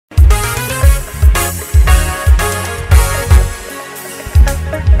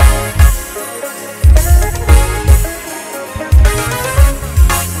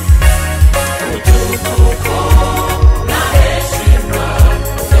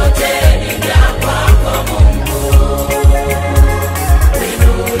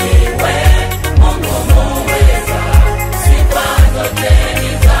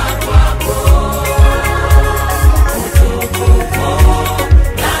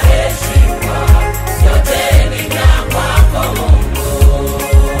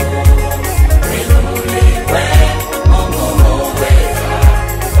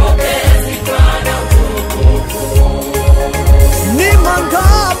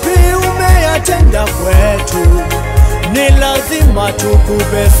lazima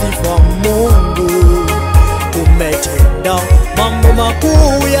tukupe sifa Mungu. Umetenda mambo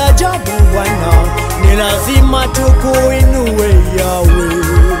makuu ya ajabu Bwana, ni lazima tukuinue Yawe.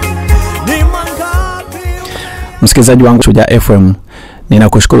 Ni mangapi msikilizaji wangu Shujaa FM,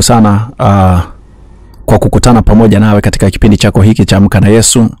 ninakushukuru sana kwa kukutana pamoja nawe katika kipindi chako hiki cha Amka na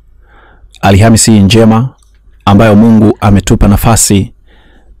Yesu. Alhamisi njema ambayo Mungu ametupa nafasi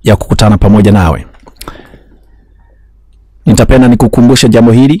ya kukutana pamoja nawe. Nitapenda nikukumbushe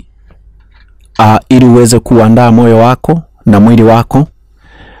jambo hili ili uweze kuandaa moyo wako na mwili wako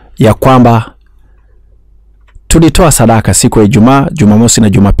ya kwamba tulitoa sadaka siku ya Ijumaa, Jumamosi na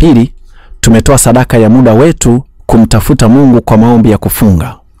Jumapili. Tumetoa sadaka ya muda wetu kumtafuta Mungu kwa maombi ya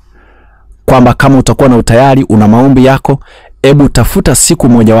kufunga. Kwamba kama utakuwa na utayari, una maombi yako, hebu tafuta siku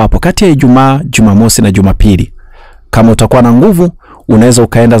moja wapo kati ya Ijumaa, Jumamosi na Jumapili. Kama utakuwa na nguvu, unaweza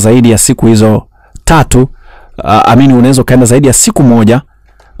ukaenda zaidi ya siku hizo tatu. Unaweza ukaenda zaidi ya siku moja.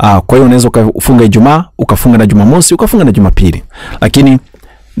 Kwa hiyo unaweza ukafunga Ijumaa, ukafunga na Jumamosi, ukafunga na Jumapili. Lakini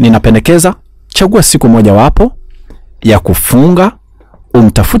ninapendekeza chagua siku moja wapo ya kufunga,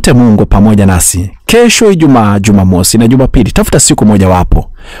 umtafute Mungu pamoja nasi. Kesho Ijumaa, Jumamosi na Jumapili, tafuta siku moja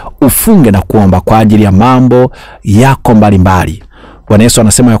wapo, ufunge na kuomba kwa ajili ya mambo yako mbalimbali. Bwana Yesu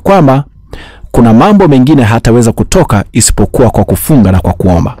anasema ya kwamba kuna mambo mengine hataweza kutoka isipokuwa kwa kufunga na kwa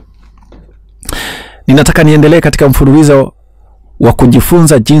kuomba. Ninataka niendelee katika mfululizo wa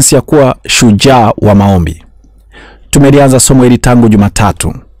kujifunza jinsi ya kuwa shujaa wa maombi. Tumelianza somo hili tangu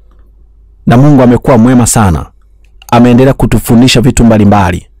Jumatatu, na Mungu amekuwa mwema sana. Ameendelea kutufundisha vitu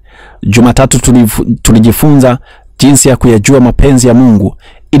mbalimbali. Jumatatu tulijifunza jinsi ya kuyajua mapenzi ya Mungu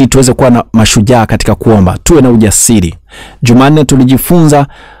ili tuweze kuwa na mashujaa katika kuomba, tuwe na ujasiri. Jumanne tulijifunza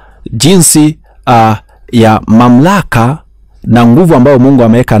jinsi ya mamlaka na nguvu ambayo Mungu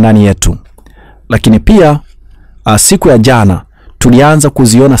ameweka ndani yetu. Lakini pia siku ya jana tulianza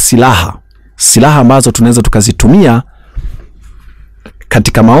kuziona silaha ambazo tunaweza tukazitumia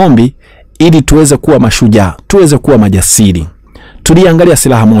katika maombi ili tuweze kuwa mashujaa, tuweze kuwa majasiri. Tuliangalia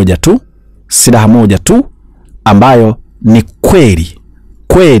silaha moja tu ambayo ni kweli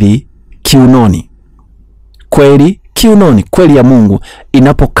kiunoni. Kweli ya Mungu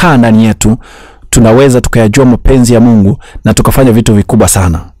inapokaa ndani yetu, tunaweza tukayajua mapenzi ya Mungu na tukafanya vitu vikubwa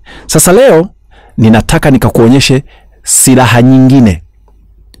sana. Sasa leo ninataka nikakuonyeshe silaha nyingine.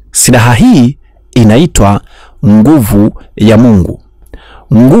 Silaha hii inaitwa nguvu ya Mungu.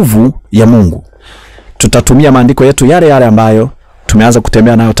 Nguvu ya Mungu. Tutatumia maandiko yetu yale ambayo tumeanza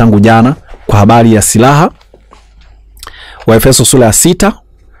kutembea nayo tangu jana kwa habari ya silaha. Waefeso sura ya 6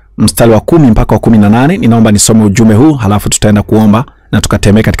 mstari wa 10 mpaka wa 18. Ninaomba nisome ujumbe huu, halafu tutaenda kuomba na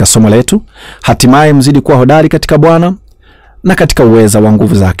tukatembea katika somo letu. Hatimaye mzidi kuwa hodari katika Bwana na katika uweza wa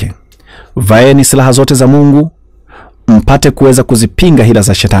nguvu zake. Vaeni silaha zote za Mungu, mpate kuweza kuzipinga hila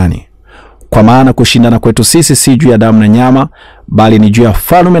za shetani. Kwa maana kushindana kwetu sisi si juu ya damu na nyama, bali ni juu ya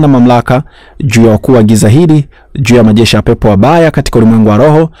falme na mamlaka, juu ya wakuu wa giza hili, juu ya majeshi ya pepo wabaya katika ulimwengu wa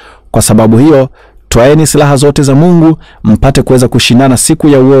roho. Kwa sababu hiyo, twaeni silaha zote za Mungu, mpate kuweza kushindana siku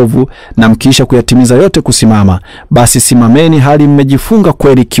ya uovu, na mkiisha kuyatimiza yote kusimama. Basi simameni hali mmejifunga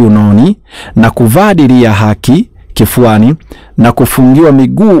kweli kiunoni, na kuvaa dirii ya haki kifuani, na kufungiwa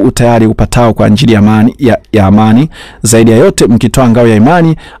miguu utayari upatao kwa ajili ya amani. Zaidi ya yote mkitoa ngao ya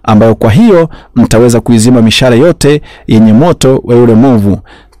imani, ambayo kwa hiyo mtaweza kuizima mishale yote yenye moto wa yule mwovu.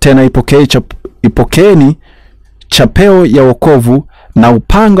 Tena ipokeeni chapeo ya wokovu na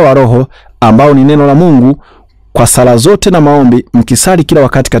upanga wa Roho, ambao ni neno la Mungu, kwa sala zote na maombi mkisali kila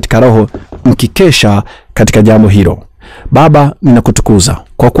wakati katika Roho, mkikesha katika jambo hilo. Baba, ninakutukuza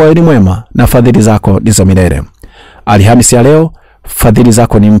kwa kuwa ni mwema na fadhili zako ni za milele. Alhamisi ya leo, fadhili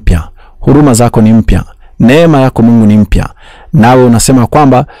zako ni mpya, huruma zako ni mpya, neema yako Mungu ni mpya. Nawe unasema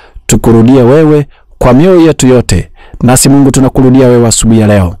kwamba tukurudie wewe kwa mioyo yetu yote. Nasi Mungu tunakurudia wewe asubuhi ya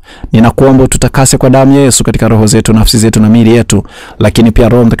leo. Ninakuomba tutakase kwa damu ya Yesu katika roho zetu, nafsi zetu na miili yetu, lakini pia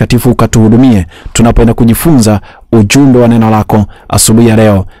Roho Mtakatifu ukatuhudumie tunapoenda kujifunza ujumbe wa neno lako asubuhi ya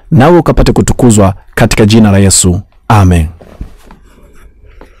leo, nawe ukapate kutukuzwa katika jina la Yesu. Amen.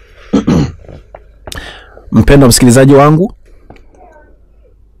 Mpendwa msikilizaji wangu,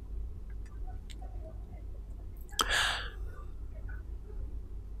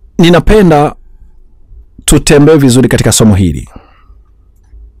 ninapenda tutembee vizuri katika somo hili.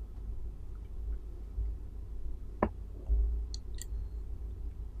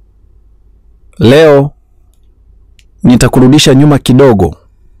 Leo nitakurudisha nyuma kidogo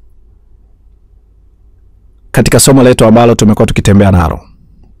katika somo letu ambalo tumekuwa tukitembea nalo.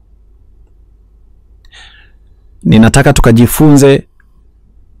 Ninataka tukajifunze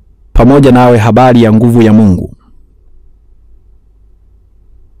pamoja nawe habari ya nguvu ya Mungu.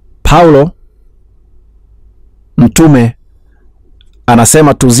 Paulo mtume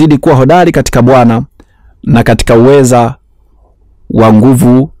anasema tuzidi kuwa hodari katika Bwana na katika uweza wa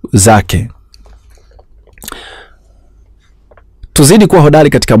nguvu zake. Tuzidi kuwa hodari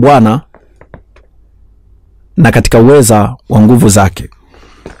katika Bwana na katika uweza wa nguvu zake.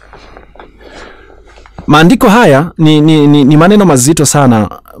 Maandiko haya ni maneno mazito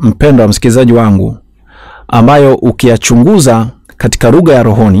sana, mpendwa msikilizaji wangu, ambayo ukiyachunguza katika lugha ya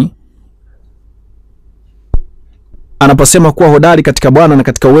rohoni, anaposema kuwa hodari katika Bwana na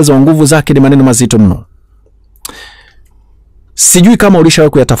katika uwezo wa nguvu zake, ni maneno mazito mno. Sijui kama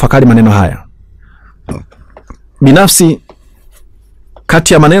ulishawahi kuyatafakari maneno haya. Binafsi,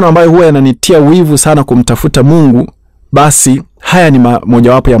 kati ya maneno ambayo huwa yananitia wivu sana kumtafuta Mungu, basi haya ni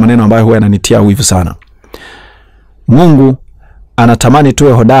mojawapo ya maneno ambayo huwa yananitia wivu sana. Mungu anatamani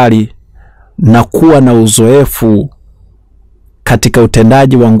tuwe hodari na kuwa na uzoefu katika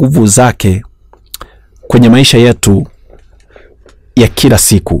utendaji wa nguvu zake kwenye maisha yetu ya kila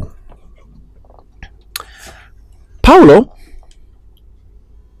siku. Paulo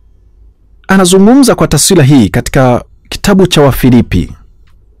anazungumza kwa taswira hii katika kitabu cha Wafilipi.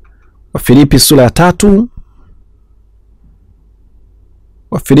 Wafilipi sura ya 3.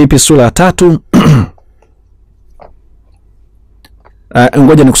 Wafilipi sura ya 3.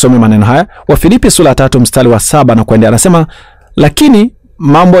 Ngoja nikusome maneno haya. Wafilipi sura ya 3 mstari wa 7 na kuendelea. Anasema, lakini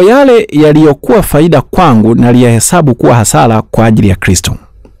mambo yale yaliyokuwa faida kwangu naliyahesabu kuwa hasara kwa ajili ya Kristo.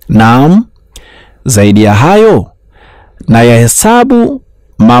 Naam, zaidi ya hayo na yahesabu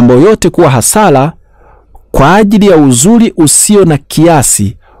mambo yote kuwa hasara kwa ajili ya uzuri usio na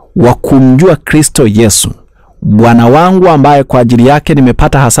kiasi wa kumjua Kristo Yesu Bwana wangu, ambaye kwa ajili yake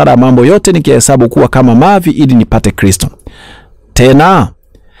nimepata hasara ya mambo yote, nikihesabu kuwa kama mavi ili nipate Kristo. Tena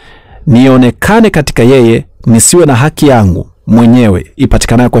nionekane katika yeye, nisiwe na haki yangu mwenyewe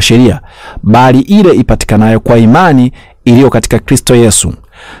ipatikanayo kwa sheria, bali ile ipatikanayo kwa imani iliyo katika Kristo Yesu,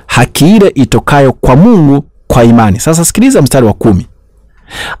 haki ile itokayo kwa Mungu kwa imani. Sasa sikiliza mstari wa 10.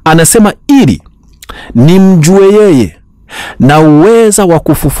 Anasema, ili nimjue yeye na uweza wa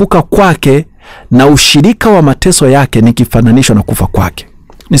kufufuka kwake na ushirika wa mateso yake, nikifananishwa na kufa kwake.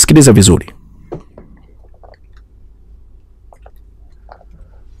 Nisikilize vizuri.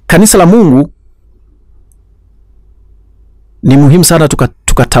 Kanisa la Mungu, ni muhimu sana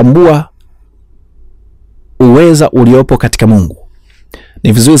tukatambua uweza uliopo katika Mungu.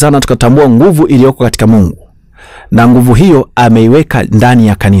 Ni vizuri sana tukatambua nguvu iliyoko katika Mungu, na nguvu hiyo ameiweka ndani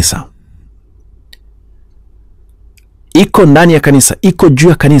ya kanisa. Iko ndani ya kanisa, iko juu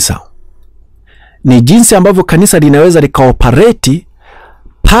ya kanisa. Ni jinsi ambavyo kanisa linaweza likaoperate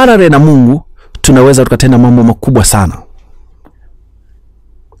parallel na Mungu, tunaweza tukatenda mambo makubwa sana.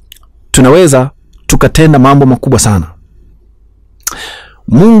 Tunaweza tukatenda mambo makubwa sana.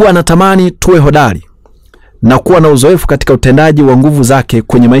 Mungu anatamani tuwe hodari na kuwa na uzoefu katika utendaji wa nguvu zake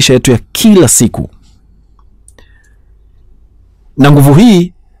kwenye maisha yetu ya kila siku. Na nguvu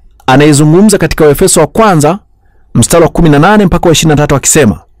hii anaizungumza katika Efeso wa 1 mstari wa 18 mpaka wa 23,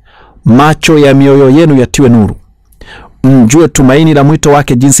 akisema, macho ya mioyo yenu yatiwe nuru, mjue tumaini la mwito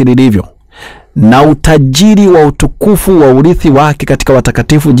wake jinsi lilivyo, na utajiri wa utukufu wa urithi wake katika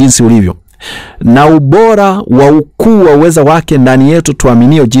watakatifu jinsi ulivyo, na ubora wa ukuu wa uweza wake ndani yetu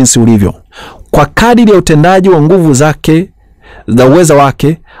tuaminio jinsi ulivyo, kwa kadiri ya utendaji wa nguvu zake za uweza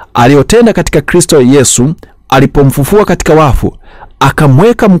wake aliotenda katika Kristo Yesu alipomfufua katika wafu,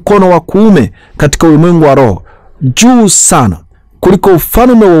 akamweka mkono wa kuume katika ulimwengu wa roho, juu sana kuliko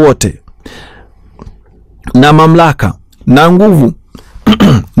ufalme wowote na mamlaka na nguvu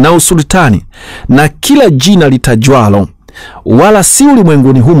na usultani na kila jina litajwalo, wala si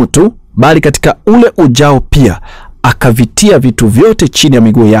ulimwenguni humu tu, bali katika ule ujao pia. Akavitia vitu vyote chini ya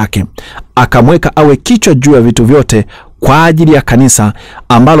miguu yake, akamweka awe kichwa juu ya vitu vyote kwa ajili ya kanisa,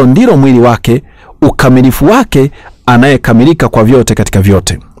 ambalo ndilo mwili wake, ukamilifu wake, anayekamilika kwa vyote katika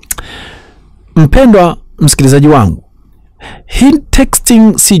vyote. Mpendwa msikilizaji wangu, hii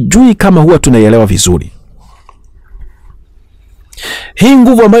texting sijui kama huwa tunaielewa vizuri. Hii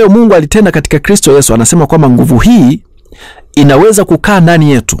nguvu ambayo Mungu alitenda katika Kristo Yesu, anasema kwamba nguvu hii inaweza kukaa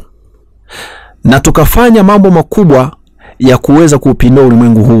ndani yetu na tukafanya mambo makubwa ya kuweza kuupindua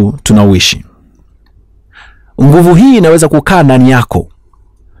ulimwengu huu tunaoishi. Nguvu hii inaweza kukaa ndani yako,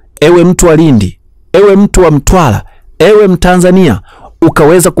 ewe mtu wa Lindi, ewe mtu wa Mtwara, ewe Mtanzania,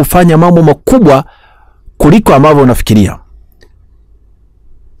 ukaweza kufanya mambo makubwa kuliko ambavyo unafikiria.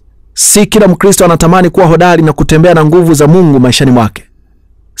 Si kila Mkristo anatamani kuwa hodari na kutembea na nguvu za Mungu maishani mwake.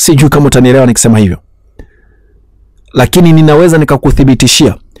 Sijui kama utanielewa nikisema hivyo, lakini ninaweza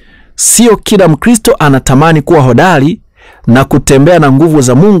nikakuthibitishia, sio kila Mkristo anatamani kuwa hodari na kutembea na nguvu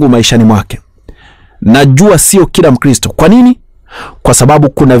za Mungu maishani mwake. Najua sio kila Mkristo. Kwa nini? Kwa sababu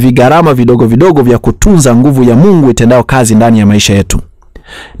kuna vigharama vidogo vidogo vya kutunza nguvu ya Mungu itendayo kazi ndani ya maisha yetu.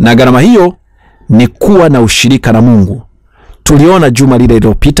 Na gharama hiyo ni kuwa na ushirika na Mungu. Tuliona juma lile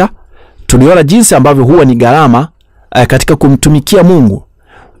lililopita, tuliona jinsi ambavyo huwa ni gharama katika kumtumikia Mungu.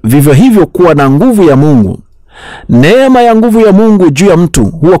 Vivyo hivyo kuwa na nguvu ya Mungu. Neema ya nguvu ya Mungu juu ya mtu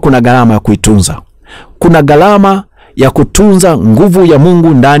huwa kuna gharama ya kuitunza. Kuna gharama ya kutunza nguvu ya Mungu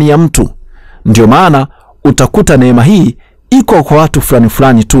ndani ya mtu. Ndio maana utakuta neema hii iko kwa watu fulani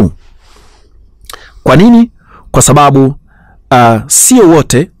fulani tu. Kwa nini? Kwa sababu sio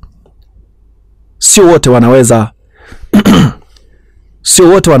wote wanaweza sio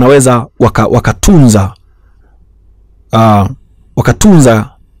wote wanaweza wakatunza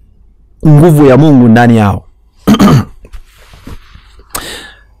nguvu ya Mungu ndani yao.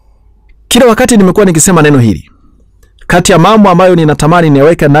 Kila wakati nimekuwa nikisema neno hili. Kati ya mambo ambayo ninatamani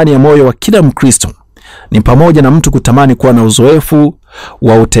niweke ndani ya moyo wa kila Mkristo ni pamoja na mtu kutamani kuwa na uzoefu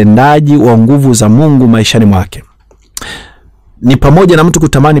wa utendaji wa nguvu za Mungu maishani mwake. Ni pamoja na mtu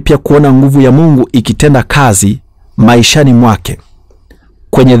kutamani pia kuona nguvu ya Mungu ikitenda kazi maishani mwake,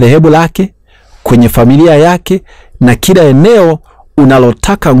 kwenye dhehebu lake, kwenye familia yake, na kila eneo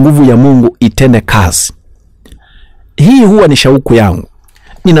unalotaka nguvu ya Mungu itende kazi. Hii huwa ni shauku yangu.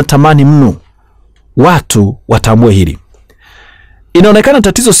 Ninatamani mno watu watambue hili. Inaonekana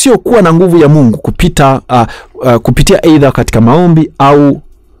tatizo sio kuwa na nguvu ya Mungu kupitia aidha katika maombi au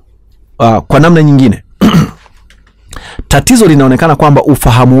kwa namna nyingine. Tatizo linaonekana kwamba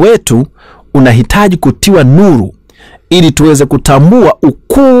ufahamu wetu unahitaji kutiwa nuru ili tuweze kutambua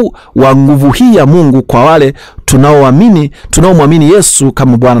ukuu wa nguvu hii ya Mungu kwa wale tunaomwamini Yesu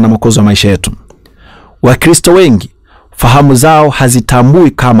kama Bwana na Mwokozi wa maisha yetu. Wakristo wengi fahamu zao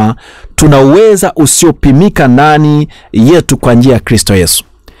hazitambui kama tunaweza usiopimika ndani yetu kwa njia ya Kristo Yesu.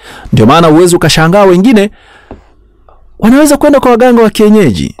 Ndio maana uwezo ukashangaa wengine wanaweza kwenda kwa waganga wa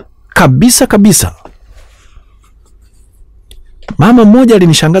kienyeji kabisa. Mama mmoja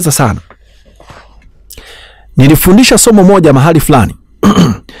alinishangaza sana. Nilifundisha somo moja mahali fulani.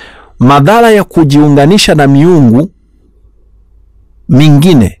 Madhara ya kujiunganisha na miungu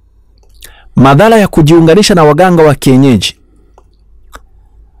mingine. Madhara ya kujiunganisha na waganga wa kienyeji.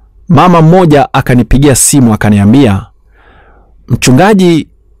 Mama mmoja akanipigia simu akaniambia, "Mchungaji,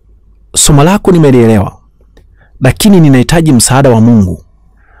 somo lako nimelielewa, lakini ninahitaji msaada wa Mungu.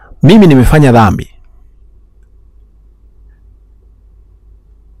 Mimi nimefanya dhambi.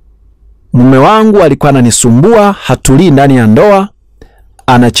 Mume wangu alikuwa ananisumbua, hatulii ndani ya ndoa,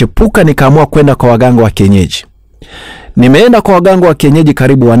 anachepuka, nikaamua kwenda kwa waganga wa kienyeji. Nimeenda kwa waganga wa kienyeji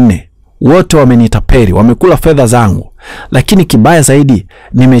karibu 4. Wote wamenitapeli, wamekula fedha zangu. Lakini kibaya zaidi,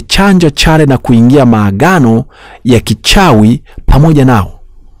 nimechanja chale na kuingia maagano ya kichawi pamoja nao."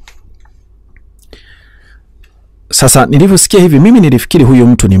 Sasa nilivyosikia hivi, mimi nilifikiri huyo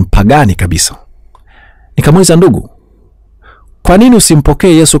mtu ni mpagani kabisa. Nikamuuliza, "Ndugu, kwa nini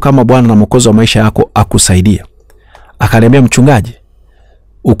usimpokee Yesu kama Bwana na Mwokozi wa maisha yako akusaidia?" Akaniambia, "Mchungaji,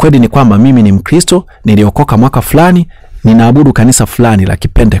 ukweli ni kwamba mimi ni Mkristo, niliokoka mwaka fulani, ninaabudu kanisa fulani la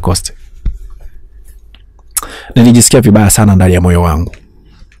Kipentekoste." Nilijisikia vibaya sana ndani ya moyo wangu.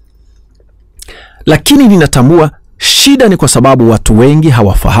 Lakini ninatambua shida ni kwa sababu watu wengi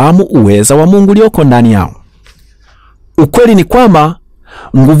hawafahamu uweza wa Mungu ulioko ndani yao. Ukweli ni kwamba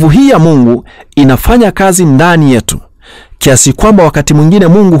nguvu hii ya Mungu inafanya kazi ndani yetu, kiasi kwamba wakati mwingine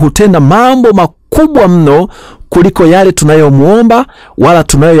Mungu hutenda mambo makubwa mno kuliko yale tunayomuomba wala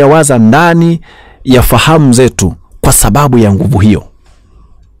tunayoyawaza ndani ya fahamu zetu kwa sababu ya nguvu hiyo.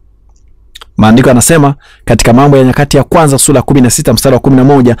 Maandiko yanasema katika Mambo ya Nyakati ya Kwanza sura 16 mstari wa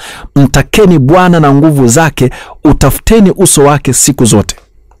 11, "Mtakeni Bwana na nguvu zake, utafuteni uso wake siku zote."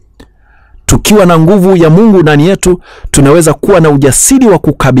 Tukiwa na nguvu ya Mungu ndani yetu, tunaweza kuwa na ujasiri wa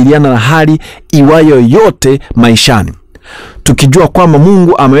kukabiliana na hali iwayo yote maishani. Tukijua kwamba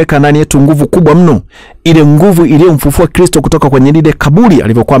Mungu ameweka ndani yetu nguvu kubwa mno, ile nguvu iliyomfufua Kristo kutoka kwenye lile kaburi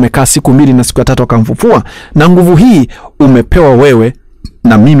alivyokuwa amekaa siku 2 na siku ya 3 akamfufua, na nguvu hii umepewa wewe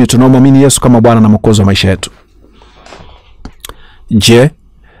na mimi tunaomwamini Yesu kama Bwana na Mwokozi wa maisha yetu. Je,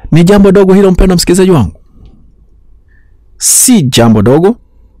 ni jambo dogo hilo mpendwa msikilizaji wangu? Si jambo dogo,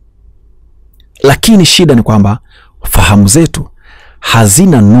 lakini shida ni kwamba fahamu zetu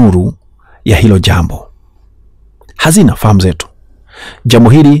hazina nuru ya hilo jambo. Hazina fahamu zetu. Jambo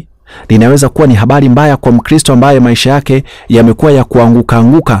hili linaweza kuwa ni habari mbaya kwa Mkristo ambaye maisha yake yamekuwa ya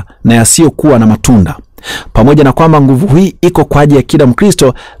kuanguka na yasiyokuwa na matunda. Pamoja na kwamba nguvu hii iko kwa ajili ya kila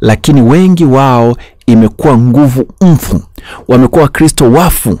Mkristo, lakini wengi wao imekuwa nguvu mfu. Wamekuwa Kristo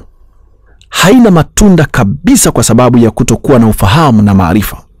wafu haina matunda kabisa kwa sababu ya kutokuwa na ufahamu na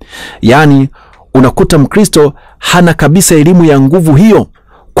maarifa. Yaani unakuta Mkristo hana kabisa elimu ya nguvu hiyo,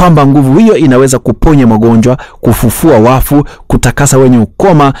 kwamba nguvu hiyo inaweza kuponya magonjwa, kufufua wafu, kutakasa wenye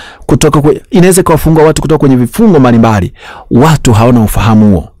ukoma, inaweza kuwafungua watu kutoka kwenye vifungo mbalimbali. Watu hawana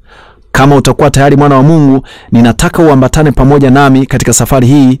ufahamu huo. Kama utakuwa tayari mwana wa Mungu, ninataka uambatane pamoja nami katika safari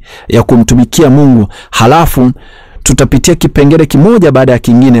hii ya kumtumikia Mungu. Halafu tutapitia kipengele kimoja baada ya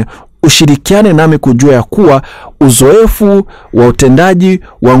kingine. Ushirikiane nami kujua ya kuwa uzoefu wa utendaji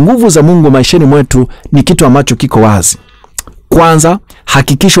wa nguvu za Mungu maishani mwetu ni kitu ambacho kiko wazi. Kwanza,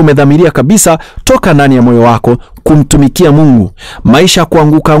 hakikisha umedhamiria kabisa toka ndani ya moyo wako kumtumikia Mungu. Maisha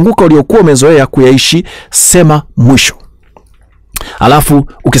kuanguka uliokuwa umezoea kuyaishi, sema mwisho. Alafu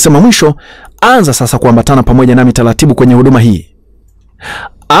ukisema mwisho, anza sasa kuambatana pamoja nami taratibu kwenye huduma hii.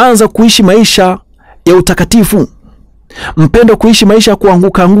 Anza kuishi maisha ya utakatifu. Mpendo, kuishi maisha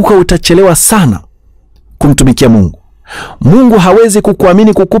kuanguka utachelewa sana kumtumikia Mungu. Mungu hawezi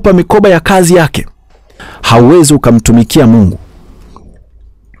kukuamini kukupa mikoba ya kazi yake. Hauwezi ukamtumikia Mungu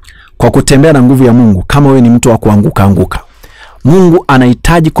kwa kutembea na nguvu ya Mungu kama wewe ni mtu wa kuanguka. Mungu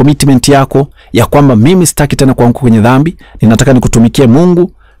anahitaji commitment yako ya kwamba mimi sitaki tena kuanguka kwenye dhambi, ninataka nikutumikie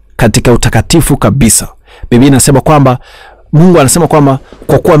Mungu katika utakatifu kabisa. Biblia inasema kwamba Mungu anasema kwamba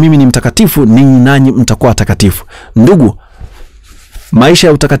kwa kuwa mimi ni mtakatifu, ninyi nanyi mtakuwa watakatifu. Ndugu, maisha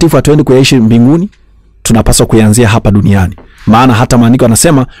ya utakatifu hatuendi kuyaishi mbinguni, tunapaswa kuanzia hapa duniani. Maana hata maandiko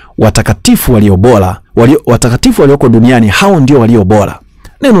yanasema watakatifu walio bora, watakatifu walioko duniani hao ndio walio bora.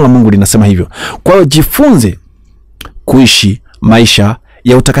 Neno la Mungu linasema hivyo. Kwa hiyo jifunze kuishi maisha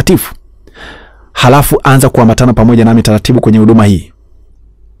ya utakatifu. Halafu anza kuambatana pamoja nami taratibu kwenye huduma hii.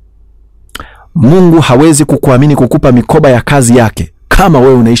 Mungu hawezi kukuamini kukupa mikoba ya kazi yake kama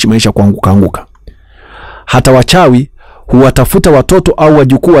wewe unaishi maisha kuanguka. Hata wachawi huwatafuta watoto au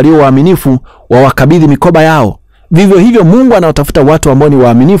wajukuu walio waaminifu wawakabidhi mikoba yao. Vivyo hivyo Mungu anawatafuta watu ambao ni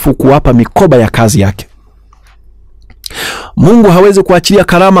waaminifu kuwapa mikoba ya kazi yake. Mungu hawezi kuachilia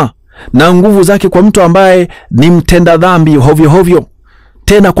karama na nguvu zake kwa mtu ambaye ni mtenda dhambi hovyo,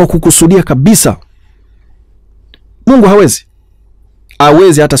 tena kwa kukusudia kabisa. Mungu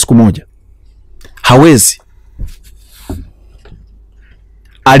hawezi hata siku moja. Hawezi.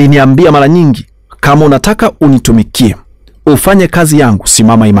 Aliniambia mara nyingi, kama unataka unitumikie, ufanye kazi yangu,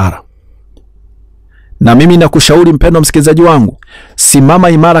 simama imara. Na mimi nakushauri mpendwa msikilizaji wangu, simama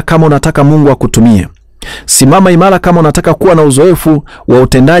imara kama unataka Mungu akutumie. Simama imara kama unataka kuwa na uzoefu wa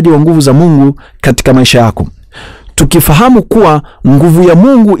utendaji wa nguvu za Mungu katika maisha yako. Tukifahamu kuwa nguvu ya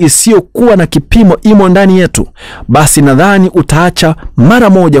Mungu isiyokuwa na kipimo imo ndani yetu, basi nadhani utaacha mara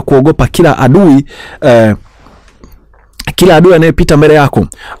moja kuogopa kila adui anayepita mbele yako,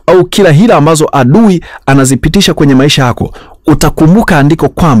 au kila hila ambazo adui anazipitisha kwenye maisha yako. Utakumbuka andiko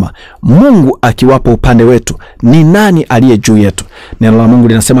kwamba Mungu akiwapo upande wetu, ni nani aliye juu yetu? Neno la Mungu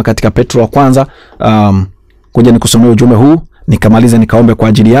linasema katika Petro wa kwanza, kuja nikusomea ujumbe huu nikamaliza nikaombe kwa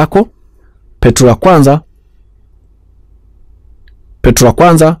ajili yako. Petro wa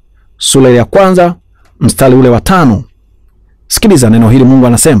kwanza sura ya kwanza mstari ule wa 5. Sikiliza neno hili. Mungu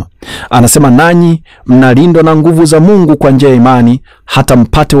anasema nanyi mnalindwa na nguvu za Mungu kwa njia ya imani, hata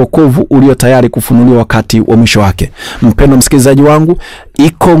mpate wokovu ulio tayari kufunuliwa wakati wa mwisho wake. Mpendwa msikilizaji wangu,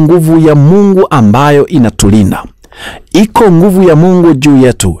 iko nguvu ya Mungu ambayo inatulinda. Iko nguvu ya Mungu juu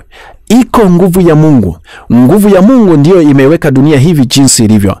yetu. Iko nguvu ya Mungu. Nguvu ya Mungu ndiyo imeweka dunia hivi jinsi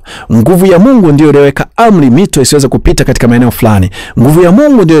ilivyo. Nguvu ya Mungu ndiyo iliyoweka amri mito isiweze kupita katika maeneo fulani. Nguvu ya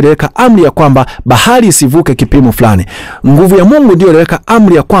Mungu ndiyo iliyoweka amri ya kwamba bahari isivuke kipimo fulani. Nguvu ya Mungu ndiyo iliyoweka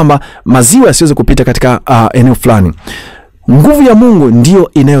amri ya kwamba maziwa yasiweze kupita katika eneo fulani. Nguvu ya Mungu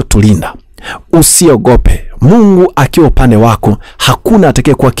ndiyo inayotulinda. Usiogope. Mungu akiwa upande wako, hakuna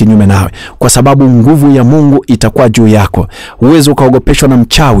atakayekuwa kinyume nawe, kwa sababu nguvu ya Mungu itakuwa juu yako. Huwezi ukaogopeshwa na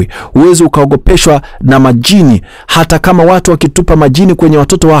mchawi, huwezi ukaogopeshwa na majini. Hata kama watu wakitupa majini kwenye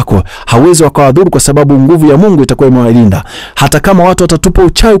watoto wako, hawezi wakawadhuru, kwa sababu nguvu ya Mungu itakuwa imewalinda. Hata kama watu watatupa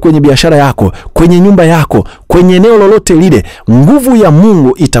uchawi kwenye biashara yako, kwenye nyumba yako, kwenye eneo lolote lile, nguvu ya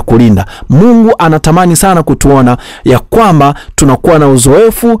Mungu itakulinda. Mungu anatamani sana kutuona ya kwamba tunakuwa na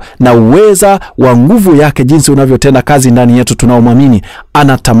uzoefu na uweza wa nguvu yake jinsi unavyotenda kazi ndani yetu tunaomwamini.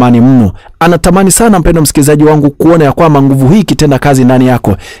 Anatamani mno. Anatamani sana mpendwa msikilizaji wangu kuona ya kwamba nguvu hii kitenda kazi ndani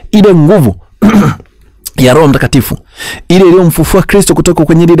yako. Ile nguvu ya Roho Mtakatifu, ile iliyomfufua Kristo kutoka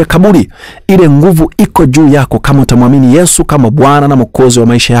kwenye ile kaburi, ile nguvu iko juu yako kama utamwamini Yesu kama Bwana na Mwokozi wa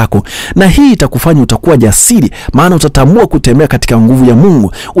maisha yako. Na hii itakufanya utakuwa jasiri, maana utatambua kutembea katika nguvu ya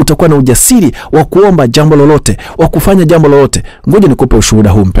Mungu. Utakuwa na ujasiri wa kuomba jambo lolote, wa kufanya jambo lolote. Ngoja nikupe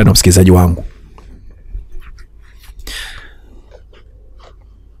ushuhuda huu mpendwa msikilizaji wangu.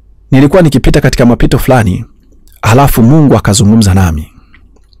 nilikuwa nikipita katika mapito fulani, halafu Mungu akazungumza nami.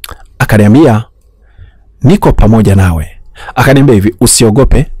 Akaniambia, niko pamoja nawe. Akaniambia hivi,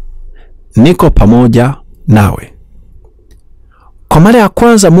 usiogope, niko pamoja nawe. Kwa mara ya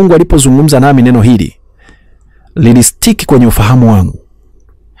kwanza Mungu alipozungumza nami, neno hili lilistiki kwenye ufahamu wangu.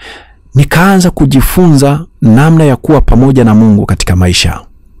 Nikaanza kujifunza namna ya kuwa pamoja na Mungu katika maisha.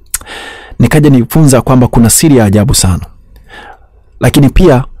 Nikaja nifunza kwamba kuna siri ya ajabu sana. Lakini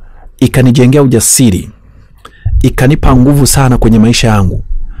pia ikanijengea ujasiri, ikanipa nguvu sana kwenye maisha yangu,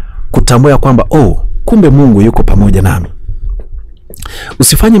 kutambua kwamba kumbe Mungu yuko pamoja nami.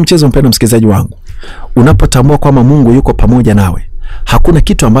 Usifanye mchezo, mpendwa msikilizaji wangu. Unapotambua kwamba Mungu yuko pamoja nawe, hakuna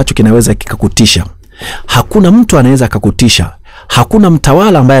kitu ambacho kinaweza kikakutisha. Hakuna mtu anaweza kukutisha. Hakuna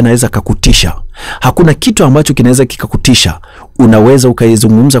mtawala ambaye anaweza kukutisha. Hakuna kitu ambacho kinaweza kikakutisha. Unaweza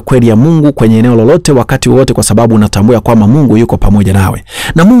ukaizungumza kweli ya Mungu kwenye eneo lolote, wakati wote, kwa sababu unatambua kwamba Mungu yuko pamoja nawe.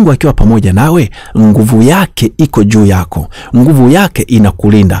 Na Mungu akiwa pamoja nawe, nguvu yake iko juu yako. Nguvu yake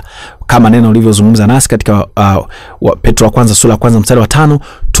inakulinda. Kama neno lilivyozungumza nasi katika Petro wa kwanza sura ya kwanza mstari wa 5,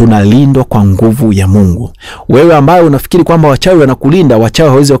 tunalindwa kwa nguvu ya Mungu. Wewe ambaye unafikiri kwamba wachawi wanakulinda, wachawi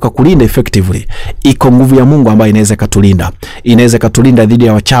hawezi wakakulinda effectively. Iko nguvu ya Mungu ambayo inaweza kutulinda. Inaweza kutulinda dhidi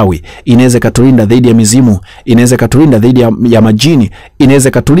ya wachawi, inaweza kutulinda dhidi ya mizimu, inaweza kutulinda dhidi ya majini,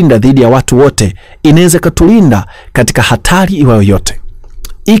 inaweza kutulinda dhidi ya watu wote, inaweza kutulinda katika hatari iwayo yote.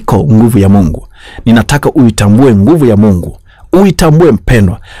 Iko nguvu ya Mungu. Ninataka uitambue nguvu ya Mungu. Uitambue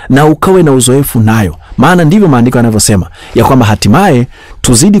mpendwa, na ukawe na uzoefu nayo. Maana ndivyo maandiko yanavyosema, ya kwamba hatimaye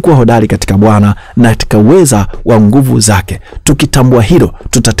tuzidi kuwa hodari katika Bwana na katika uweza wa nguvu zake. Tukitambua hilo,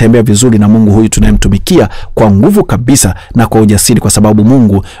 tutatembea vizuri na Mungu huyu tunayemtumikia kwa nguvu kabisa na kwa ujasiri, kwa sababu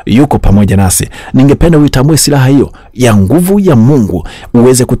Mungu yuko pamoja nasi. Ningependa uitambue silaha hiyo ya nguvu ya Mungu,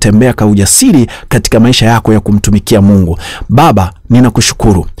 uweze kutembea kwa ujasiri katika maisha yako ya kumtumikia Mungu. Baba,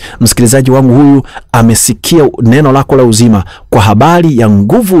 ninakushukuru. Msikilizaji wangu huyu amesikia neno lako la uzima kwa habari ya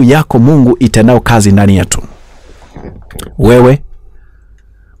nguvu yako Mungu itendao kazi ndani yetu. Wewe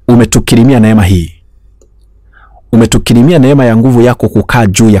umetukirimia neema hii. Umetukirimia neema ya nguvu yako kukaa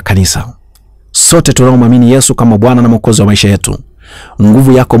juu ya kanisa. Sote tunaomwamini Yesu kama Bwana na Mwokozi wa maisha yetu,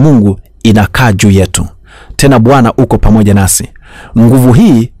 nguvu yako Mungu inakaa juu yetu. Tena Bwana uko pamoja nasi. Nguvu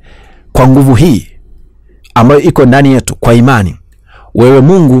hii ambayo iko ndani yetu kwa imani, wewe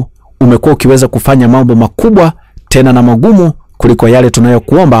Mungu umekuwa ukiweza kufanya mambo makubwa tena na magumu kuliko yale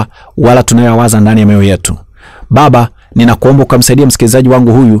tunayokuomba wala tunayowaza ndani ya mioyo yetu. Baba, ninakuomba ukamsaidia msikilizaji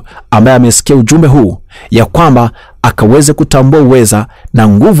wangu huyu ambaye amesikia ujumbe huu, ya kwamba akaweze kutambua uweza na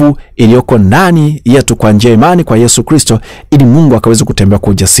nguvu iliyoko ndani yetu kwa njia ya imani kwa Yesu Kristo, ili Mungu akaweze kutembea kwa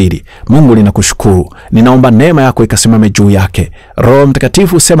ujasiri. Mungu, ninakushukuru. Ninaomba neema yako ikasimame juu yake. Roho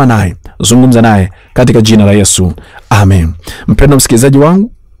Mtakatifu, sema naye, zungumza naye katika jina la Yesu. Amen. Mpendwa msikilizaji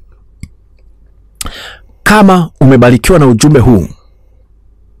wangu, kama umebarikiwa na ujumbe huu,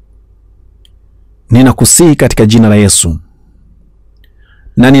 ninakusihi katika jina la Yesu,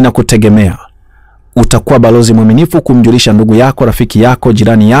 na ninakutegemea utakuwa balozi mwaminifu kumjulisha ndugu yako, rafiki yako,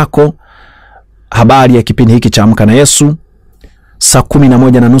 jirani yako habari ya kipindi hiki cha Amka na Yesu, saa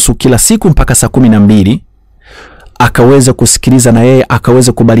 11:30 kila siku mpaka saa 12, akaweze kusikiliza na yeye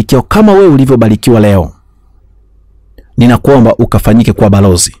akaweze kubarikiwa kama wewe ulivyobarikiwa leo. Ninakuomba ukafanyike kuwa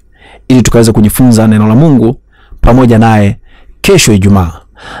balozi, ili tukaweze kujifunza neno la Mungu pamoja naye kesho Ijumaa.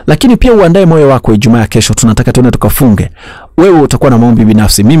 Lakini pia uandae moyo wako. Ijumaa ya kesho tunataka tuende tukafunge. Wewe utakuwa na maombi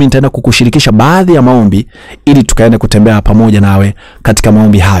binafsi. Mimi nitaenda kukushirikisha baadhi ya maombi ili tukaende kutembea pamoja nawe katika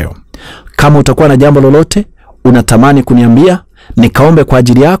maombi hayo. Kama utakuwa na jambo lolote unatamani kuniambia, nikaombe kwa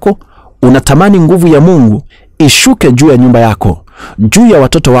ajili yako, unatamani nguvu ya Mungu ishuke juu ya nyumba yako, juu ya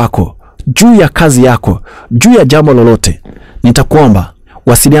watoto wako, juu ya kazi yako, juu ya jambo lolote, nitakuomba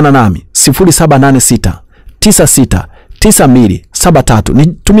wasiliana nami 0786 96 9273.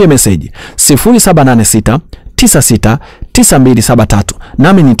 Nitumie message 0786 96 9273,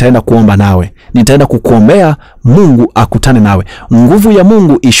 nami nitaenda kuomba nawe. Nitaenda kukuombea Mungu akutane nawe. Nguvu ya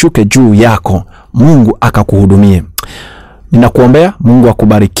Mungu ishuke juu yako, Mungu akakuhudumie. Ninakuombea Mungu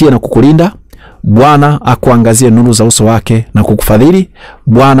akubarikie na kukulinda. Bwana akuangazie nuru za uso wake na kukufadhili.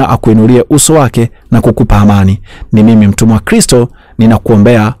 Bwana akuinulie uso wake na kukupa amani. Ni mimi mtumwa wa Kristo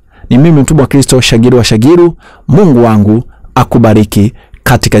ninakuombea. Ni mimi mtumwa wa Kristo, Shagihilu wa Shagihilu. Mungu wangu akubariki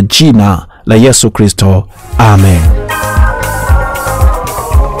katika jina la Yesu Kristo. Amen.